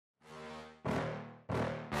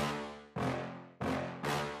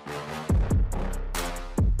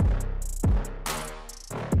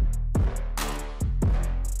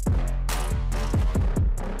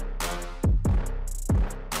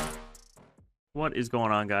What is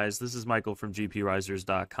going on, guys? This is Michael from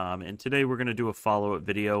GPURisers.com, and today we're going to do a follow-up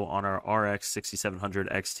video on our RX 6700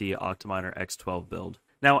 XT Octominer X12 build.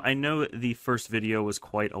 Now, I know the first video was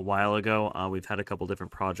quite a while ago. We've had a couple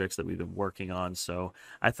different projects that we've been working on, so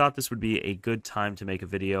I thought this would be a good time to make a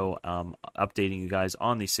video updating you guys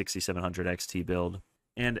on the 6700 XT build.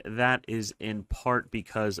 And that is in part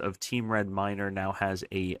because of TeamRedMiner now has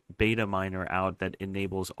a beta miner out that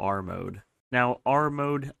enables R mode. Now, R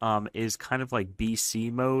mode is kind of like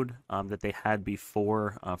BC mode that they had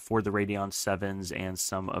before for the Radeon 7s and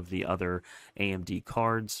some of the other AMD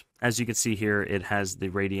cards. As you can see here, it has the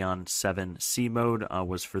Radeon 7 C mode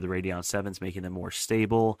was for the Radeon 7s, making them more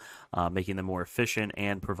stable, making them more efficient,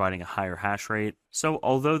 and providing a higher hash rate. So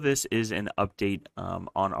although this is an update on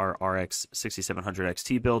our RX 6700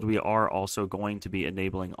 XT build, we are also going to be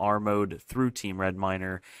enabling R mode through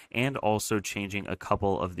TeamRedMiner and also changing a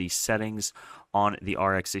couple of the settings on the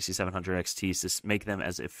RX 6700 XTs to make them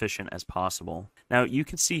as efficient as possible. Now you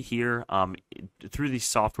can see here through the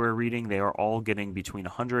software reading, they are all getting between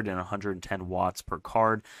 100 and 110 watts per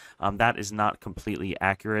card. That is not completely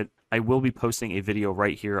accurate. I will be posting a video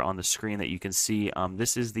right here on the screen that you can see.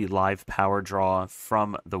 This is the live power draw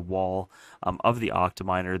from the wall of the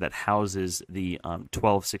Octominer that houses the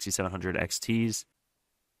 12 6700 XTs.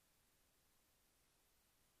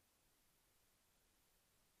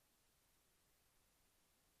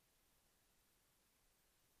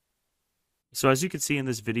 So as you can see in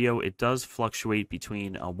this video, it does fluctuate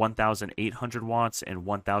between 1,800 watts and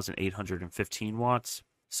 1,815 watts.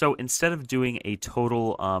 So instead of doing a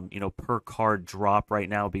total, per card drop right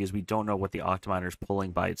now, because we don't know what the Octominer is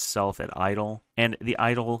pulling by itself at idle, and the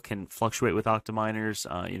idle can fluctuate with Octominers,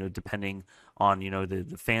 depending on, the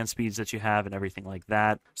fan speeds that you have and everything like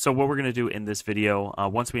that. So what we're going to do in this video,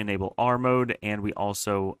 once we enable R mode and we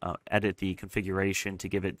also edit the configuration to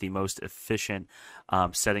give it the most efficient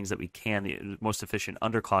settings that we can, the most efficient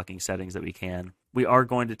underclocking settings that we can, we are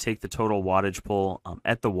going to take the total wattage pull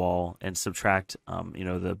at the wall and subtract,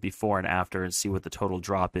 the before and after and see what the total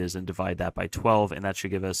drop is and divide that by 12, and that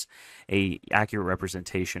should give us a accurate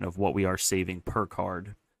representation of what we are saving per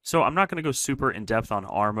card. So I'm not going to go super in-depth on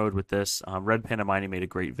R mode with this. Red Panda Mining made a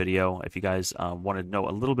great video. If you guys want to know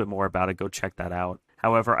a little bit more about it, go check that out.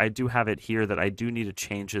 However, I do have it here that I do need to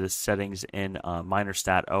change the settings in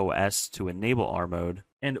MinerStat OS to enable R mode.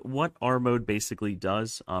 And what R mode basically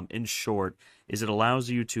does, in short, is it allows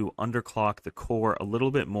you to underclock the core a little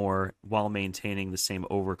bit more while maintaining the same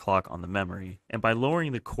overclock on the memory. And by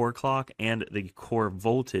lowering the core clock and the core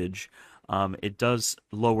voltage, it does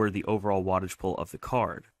lower the overall wattage pull of the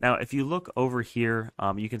card. Now, if you look over here,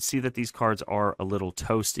 you can see that these cards are a little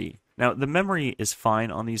toasty. Now, the memory is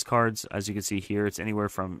fine on these cards. As you can see here, it's anywhere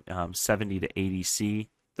from 70 to 80 C.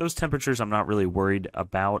 Those temperatures I'm not really worried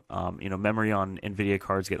about. Memory on Nvidia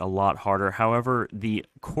cards get a lot harder. However, the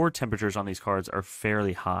core temperatures on these cards are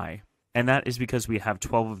fairly high. And that is because we have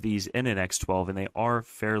 12 of these in an X12 and they are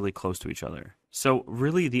fairly close to each other. So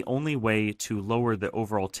really the only way to lower the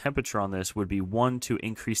overall temperature on this would be, one, to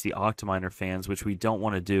increase the Octominer fans, which we don't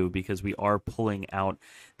want to do because we are pulling out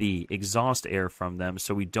the exhaust air from them.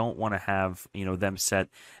 So we don't want to have, them set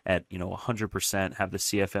at, 100%, have the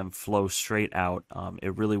CFM flow straight out.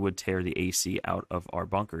 It really would tear the AC out of our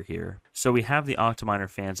bunker here. So we have the Octominer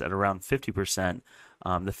fans at around 50%.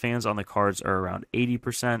 The fans on the cards are around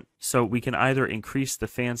 80%. So we can either increase the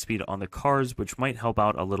fan speed on the cards, which might help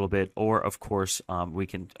out a little bit, or of course, we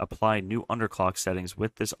can apply new underclock settings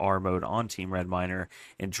with this R mode on TeamRedMiner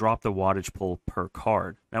and drop the wattage pull per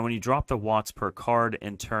card. Now, when you drop the watts per card,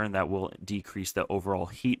 in turn, that will decrease the overall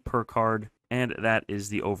heat per card. And that is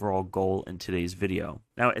the overall goal in today's video.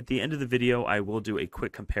 Now, at the end of the video, I will do a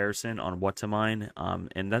quick comparison on Whattomine,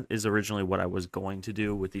 and that is originally what I was going to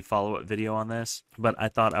do with the follow-up video on this, but I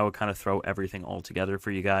thought I would kind of throw everything all together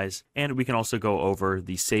for you guys, and we can also go over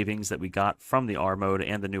the savings that we got from the R mode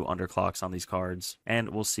and the new underclocks on these cards, and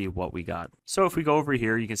we'll see what we got. So if we go over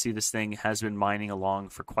here, you can see this thing has been mining along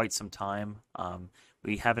for quite some time.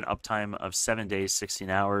 We have an uptime of 7 days, 16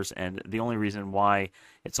 hours, and the only reason why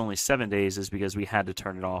it's only 7 days is because we had to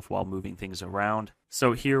turn it off while moving things around.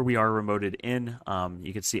 So here we are remoted in.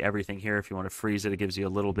 You can see everything here. If you want to freeze it, it gives you a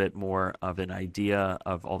little bit more of an idea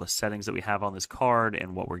of all the settings that we have on this card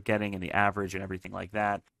and what we're getting and the average and everything like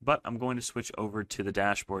that. But I'm going to switch over to the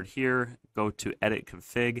dashboard here, go to Edit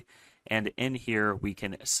Config, and in here we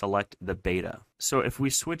can select the beta. So if we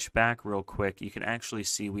switch back real quick, you can actually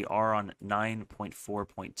see we are on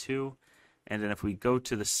 9.4.2, and then if we go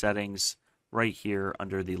to the settings right here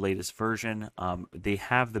under the latest version, they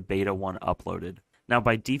have the beta one uploaded. Now,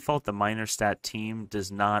 by default, the MinerStat team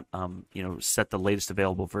does not, set the latest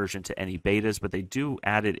available version to any betas, but they do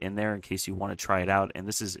add it in there in case you want to try it out. And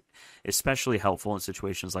this is especially helpful in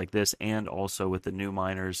situations like this, and also with the new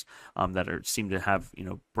miners that seem to have,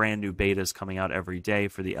 brand new betas coming out every day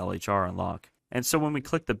for the LHR unlock. And so when we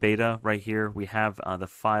click the beta right here, we have the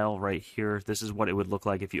file right here. This is what it would look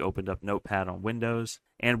like if you opened up Notepad on Windows.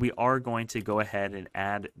 And we are going to go ahead and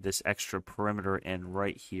add this extra perimeter in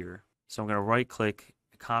right here. So I'm going to right click,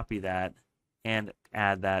 copy that, and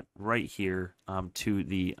add that right here to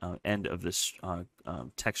the end of this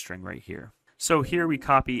text string right here. So here we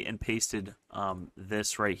copy and pasted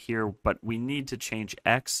this right here, but we need to change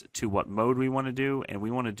X to what mode we want to do, and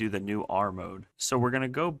we want to do the new R mode. So we're going to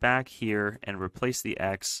go back here and replace the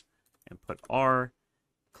X and put R,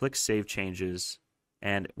 click Save Changes,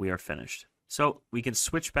 and we are finished. So we can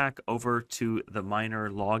switch back over to the miner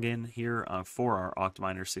login here for our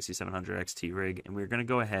Whattomine 6700 XT rig, and we're going to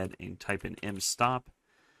go ahead and type in mstop,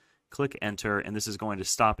 click enter, and this is going to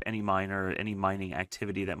stop any miner, any mining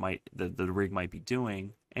activity that the rig might be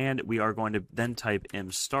doing. And we are going to then type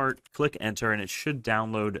mstart, click enter, and it should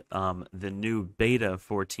download the new beta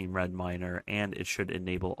for TeamRedMiner, and it should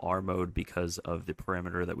enable R mode because of the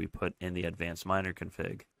parameter that we put in the advanced miner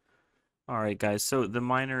config. Alright guys, so the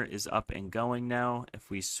miner is up and going now. If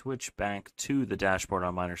we switch back to the dashboard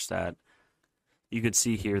on MinerStat, you can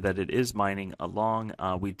see here that it is mining along.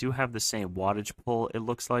 We do have the same wattage pull, it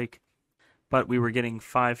looks like, but we were getting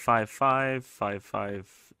 555,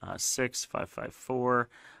 556, 554,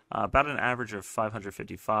 about an average of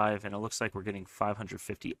 555, and it looks like we're getting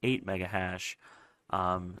 558 mega hash.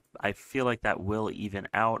 I feel like that will even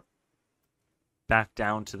out back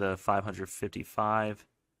down to the 555.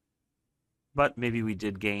 But maybe we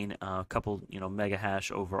did gain a couple, mega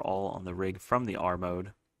hash overall on the rig from the R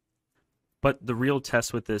mode. But the real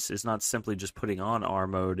test with this is not simply just putting on R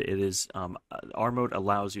mode. It is R mode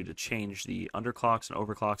allows you to change the underclocks and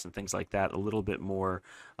overclocks and things like that a little bit more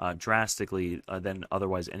drastically than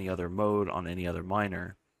otherwise any other mode on any other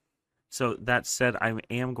miner. So that said, I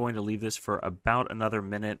am going to leave this for about another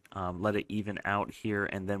minute, let it even out here,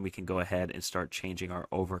 and then we can go ahead and start changing our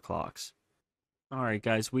overclocks. Alright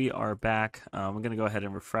guys, we are back. I'm going to go ahead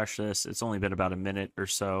and refresh this. It's only been about a minute or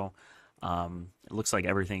so. It looks like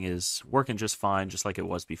everything is working just fine, just like it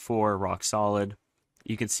was before, rock solid.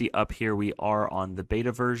 You can see up here we are on the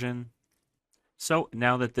beta version. So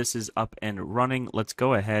now that this is up and running, let's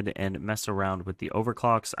go ahead and mess around with the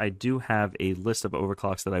overclocks. I do have a list of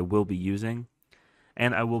overclocks that I will be using,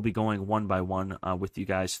 and I will be going one by one with you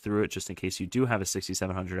guys through it, just in case you do have a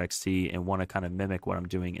 6700 XT and want to kind of mimic what I'm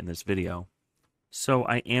doing in this video. So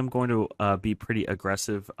I am going to be pretty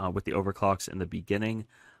aggressive with the overclocks in the beginning.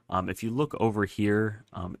 If you look over here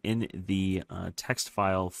in the text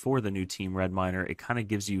file for the new TeamRedMiner, it kind of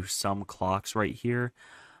gives you some clocks right here.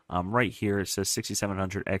 Right here it says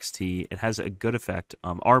 6700 XT. It has a good effect.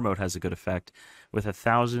 R mode has a good effect with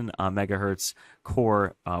 1000 megahertz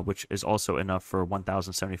core, which is also enough for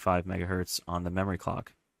 1075 megahertz on the memory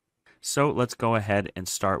clock. So let's go ahead and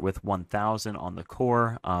start with 1000 on the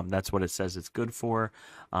core. That's what it says it's good for.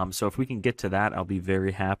 So if we can get to that, I'll be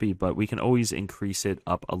very happy, but we can always increase it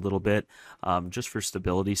up a little bit just for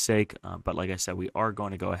stability's sake. But like I said, we are going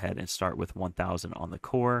to go ahead and start with 1000 on the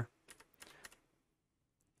core.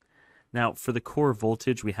 Now for the core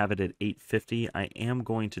voltage, we have it at 850. I am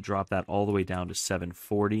going to drop that all the way down to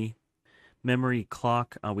 740. Memory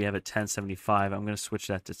clock, we have at 1075. I'm going to switch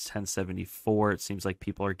that to 1074. It seems like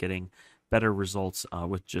people are getting better results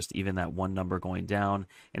with just even that one number going down.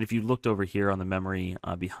 And if you looked over here on the memory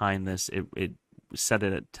behind this, it set it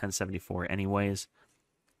at 1074 anyways.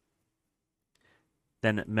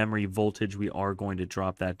 Then memory voltage, we are going to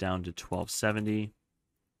drop that down to 1270.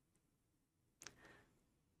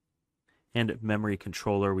 And memory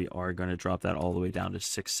controller, we are going to drop that all the way down to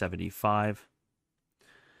 675.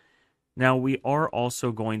 Now we are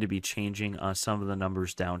also going to be changing some of the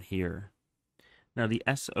numbers down here. Now the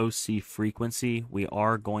SoC frequency, we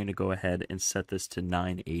are going to go ahead and set this to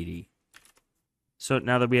 980. So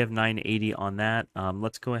now that we have 980 on that,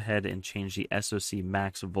 let's go ahead and change the SoC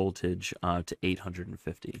max voltage to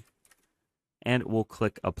 850. And we'll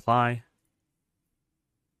click apply.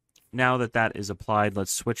 Now that that is applied,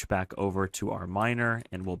 let's switch back over to our miner,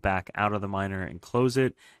 and we'll back out of the miner and close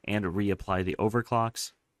it and reapply the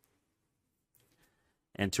overclocks.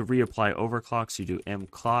 And to reapply overclocks, you do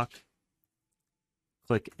mclock,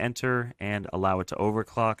 click enter, and allow it to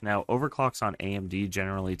overclock. Now, overclocks on AMD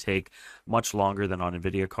generally take much longer than on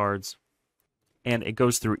Nvidia cards. And it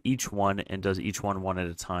goes through each one and does each one at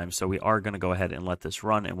a time. So we are going to go ahead and let this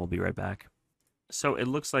run, and we'll be right back. So it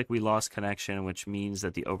looks like we lost connection, which means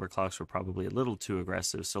that the overclocks were probably a little too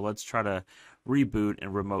aggressive. So let's try to reboot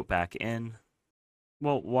and remote back in.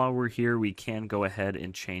 Well, while we're here, we can go ahead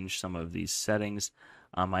and change some of these settings.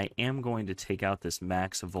 I am going to take out this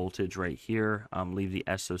max voltage right here, leave the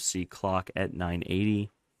SoC clock at 980.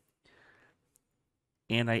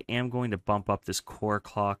 And I am going to bump up this core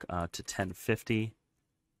clock to 1050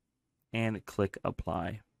 and click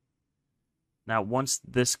apply. Now, once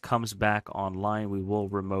this comes back online, we will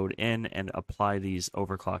remote in and apply these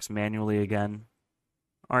overclocks manually again.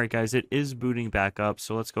 Alright guys, it is booting back up,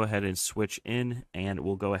 so let's go ahead and switch in, and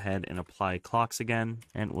we'll go ahead and apply clocks again,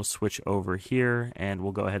 and we'll switch over here, and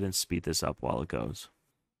we'll go ahead and speed this up while it goes.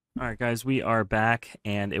 Alright guys, we are back,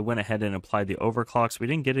 and it went ahead and applied the overclocks. We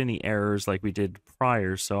didn't get any errors like we did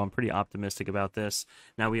prior, so I'm pretty optimistic about this.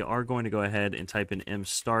 Now we are going to go ahead and type in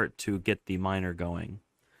mstart to get the miner going.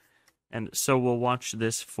 And so we'll watch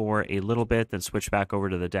this for a little bit, then switch back over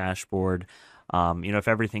to the dashboard. If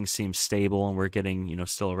everything seems stable and we're getting,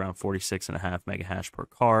 still around 46.5 mega hash per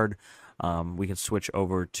card, we can switch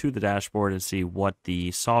over to the dashboard and see what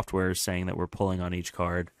the software is saying that we're pulling on each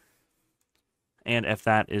card. And if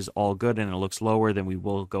that is all good and it looks lower, then we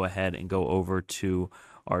will go ahead and go over to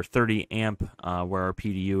our 30 amp where our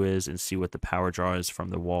PDU is and see what the power draw is from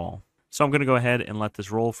the wall. So I'm going to go ahead and let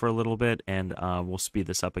this roll for a little bit, and we'll speed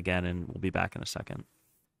this up again, and we'll be back in a second.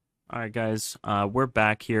 Alright guys, we're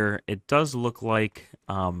back here. It does look like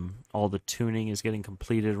all the tuning is getting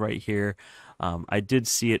completed right here. I did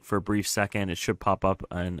see it for a brief second. It should pop up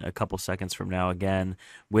in a couple seconds from now again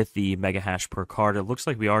with the mega hash per card. It looks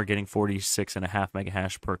like we are getting 46.5 mega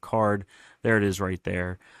hash per card. There it is right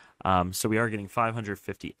there. So we are getting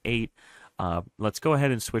 558. Let's go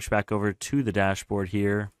ahead and switch back over to the dashboard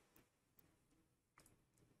here.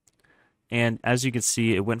 And as you can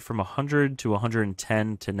see, it went from 100 to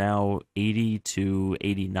 110 to now 80 to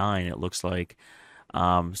 89, it looks like.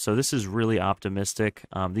 So this is really optimistic.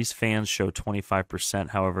 These fans show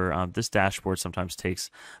 25%. However, this dashboard sometimes takes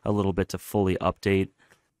a little bit to fully update.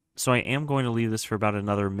 So I am going to leave this for about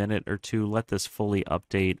another minute or two, let this fully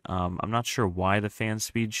update. I'm not sure why the fan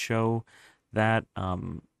speeds show that.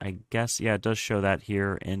 I guess, yeah, it does show that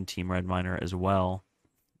here in TeamRedMiner as well.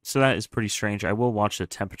 So that is pretty strange. I will watch the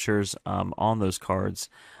temperatures on those cards.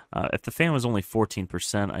 If the fan was only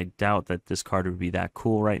 14%, I doubt that this card would be that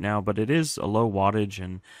cool right now, but it is a low wattage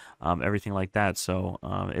and everything like that, so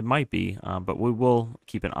it might be, but we will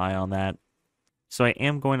keep an eye on that. So I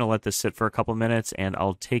am going to let this sit for a couple minutes, and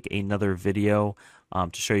I'll take another video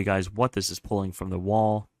to show you guys what this is pulling from the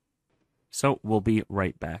wall. So we'll be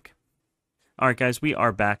right back. Alright guys, we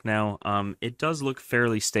are back now. It does look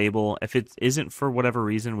fairly stable. If it isn't for whatever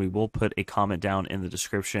reason, we will put a comment down in the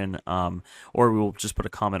description, or we will just put a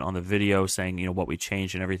comment on the video saying, what we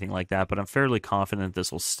changed and everything like that, but I'm fairly confident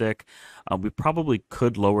this will stick. We probably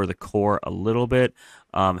could lower the core a little bit.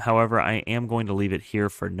 However, I am going to leave it here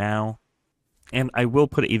for now. And I will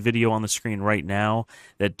put a video on the screen right now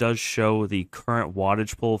that does show the current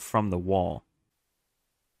wattage pull from the wall.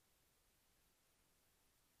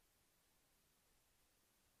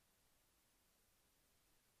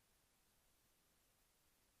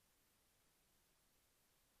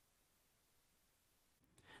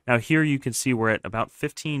 Now here you can see we're at about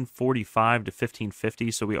 1545 to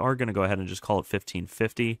 1550, so we are going to go ahead and just call it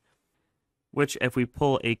 1550, which if we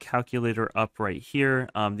pull a calculator up right here,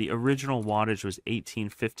 the original wattage was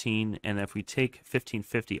 1815, and if we take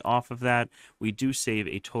 1550 off of that, we do save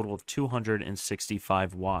a total of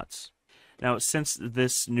 265 watts. Now, since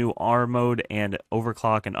this new R mode and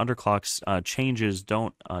overclock and underclocks changes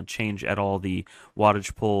don't change at all the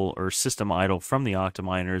wattage pull or system idle from the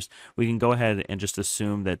Octominers, we can go ahead and just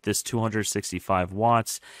assume that this 265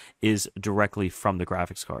 watts is directly from the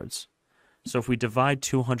graphics cards. So if we divide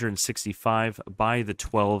 265 by the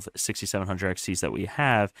 12 6700 XTs that we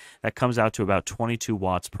have, that comes out to about 22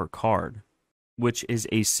 watts per card, which is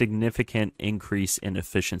a significant increase in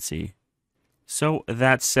efficiency. So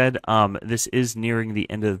that said, this is nearing the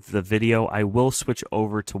end of the video. I will switch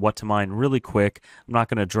over to Whattomine really quick. I'm not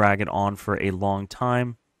going to drag it on for a long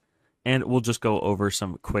time, and we'll just go over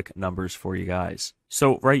some quick numbers for you guys.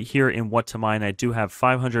 So right here in Whattomine, I do have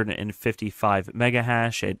 555 mega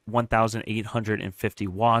hash at 1,850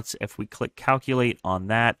 watts. If we click calculate on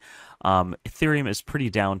that, Ethereum is pretty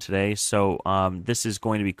down today, so this is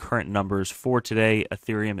going to be current numbers for today.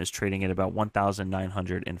 Ethereum is trading at about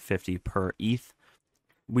 1,950 per ETH.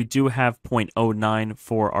 We do have 0.09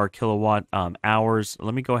 for our kilowatt hours.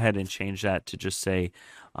 Let me go ahead and change that to just say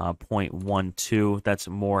 0.12. That's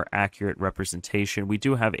a more accurate representation. We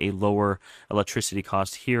do have a lower electricity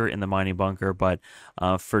cost here in the mining bunker, but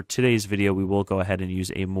for today's video, we will go ahead and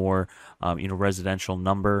use a more residential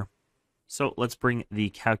number. So let's bring the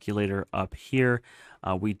calculator up here.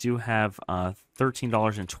 We do have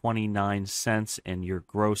 $13.29 in your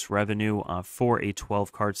gross revenue for a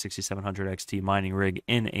 12-card 6700 XT mining rig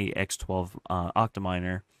in a X12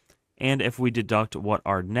 Octominer. And if we deduct what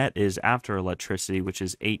our net is after electricity, which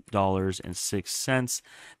is $8.06,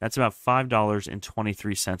 that's about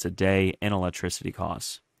 $5.23 a day in electricity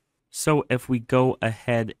costs. So if we go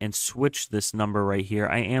ahead and switch this number right here,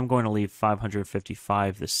 I am going to leave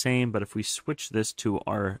 555 the same, but if we switch this to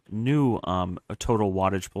our new total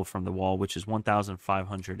wattage pull from the wall, which is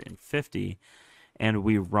 1,550, and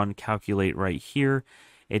we run calculate right here,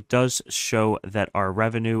 it does show that our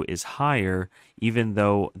revenue is higher even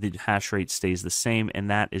though the hash rate stays the same, and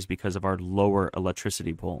that is because of our lower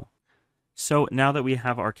electricity pull. So now that we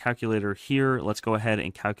have our calculator here, let's go ahead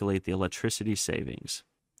and calculate the electricity savings.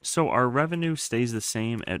 So our revenue stays the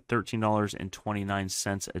same at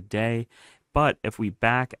 $13.29 a day, but if we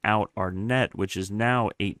back out our net, which is now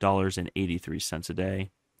 $8.83 a day,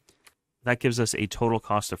 that gives us a total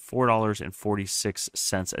cost of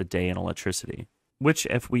 $4.46 a day in electricity, which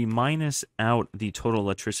if we minus out the total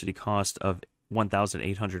electricity cost of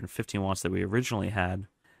 1,815 watts that we originally had,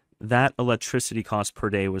 that electricity cost per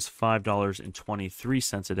day was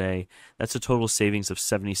 $5.23 a day. That's a total savings of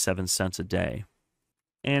 77 cents a day.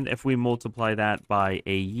 And if we multiply that by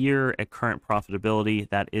a year at current profitability,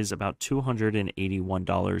 that is about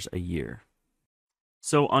 $281 a year.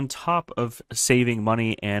 So on top of saving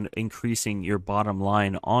money and increasing your bottom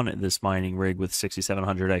line on this mining rig with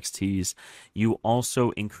 6700 XTs, you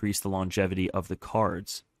also increase the longevity of the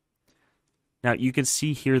cards. Now you can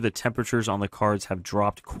see here the temperatures on the cards have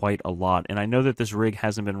dropped quite a lot, and I know that this rig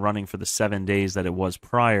hasn't been running for the 7 days that it was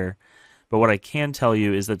prior, but what I can tell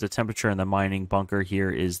you is that the temperature in the mining bunker here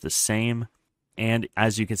is the same. And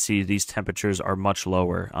as you can see, these temperatures are much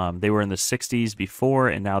lower. They were in the 60s before,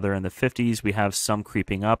 and now they're in the 50s. We have some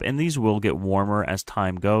creeping up, and these will get warmer as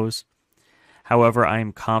time goes. However, I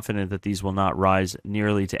am confident that these will not rise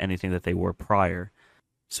nearly to anything that they were prior.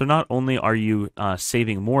 So not only are you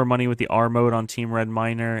saving more money with the R mode on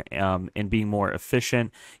TeamRedMiner and being more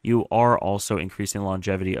efficient, you are also increasing the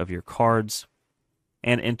longevity of your cards.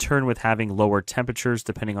 And in turn, with having lower temperatures,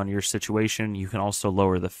 depending on your situation, you can also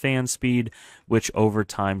lower the fan speed, which over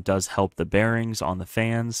time does help the bearings on the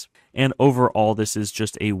fans. And overall, this is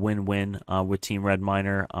just a win-win with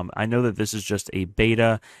TeamRedMiner. I know that this is just a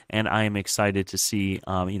beta, and I am excited to see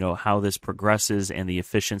how this progresses and the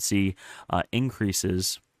efficiency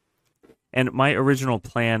increases. And my original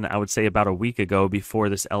plan, I would say about a week ago, before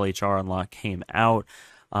this LHR unlock came out,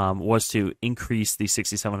 was to increase the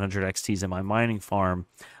 6700 XTs in my mining farm.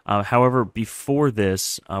 However, before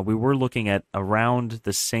this, we were looking at around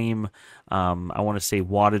the same, I want to say,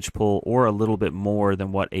 wattage pull or a little bit more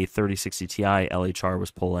than what a 3060 Ti LHR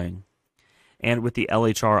was pulling. And with the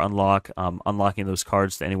LHR unlock, unlocking those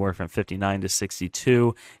cards to anywhere from 59 to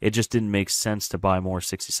 62, it just didn't make sense to buy more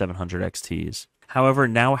 6700 XTs. However,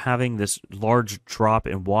 now having this large drop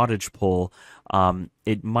in wattage pull,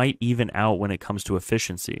 it might even out when it comes to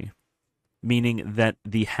efficiency, meaning that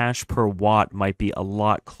the hash per watt might be a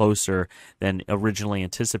lot closer than originally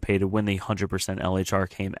anticipated when the 100% LHR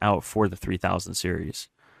came out for the 3000 series.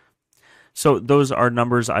 So those are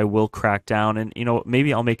numbers I will crack down, and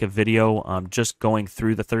maybe I'll make a video just going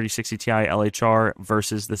through the 3060 Ti LHR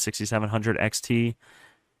versus the 6700 XT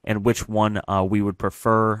and which one we would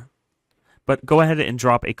prefer. But go ahead and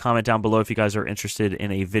drop a comment down below if you guys are interested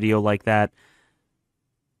in a video like that.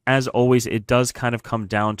 As always, it does kind of come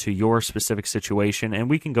down to your specific situation, and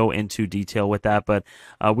we can go into detail with that, but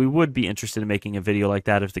we would be interested in making a video like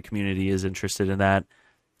that if the community is interested in that.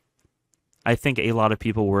 I think a lot of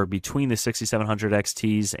people were between the 6700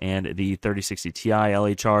 XTs and the 3060 Ti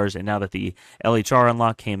LHRs, and now that the LHR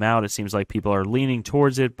unlock came out, it seems like people are leaning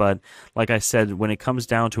towards it, but like I said, when it comes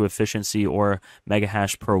down to efficiency or mega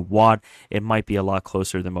hash per watt, it might be a lot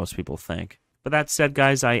closer than most people think. But that said,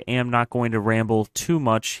 guys, I am not going to ramble too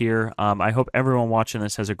much here. I hope everyone watching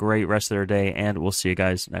this has a great rest of their day, and we'll see you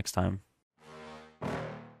guys next time.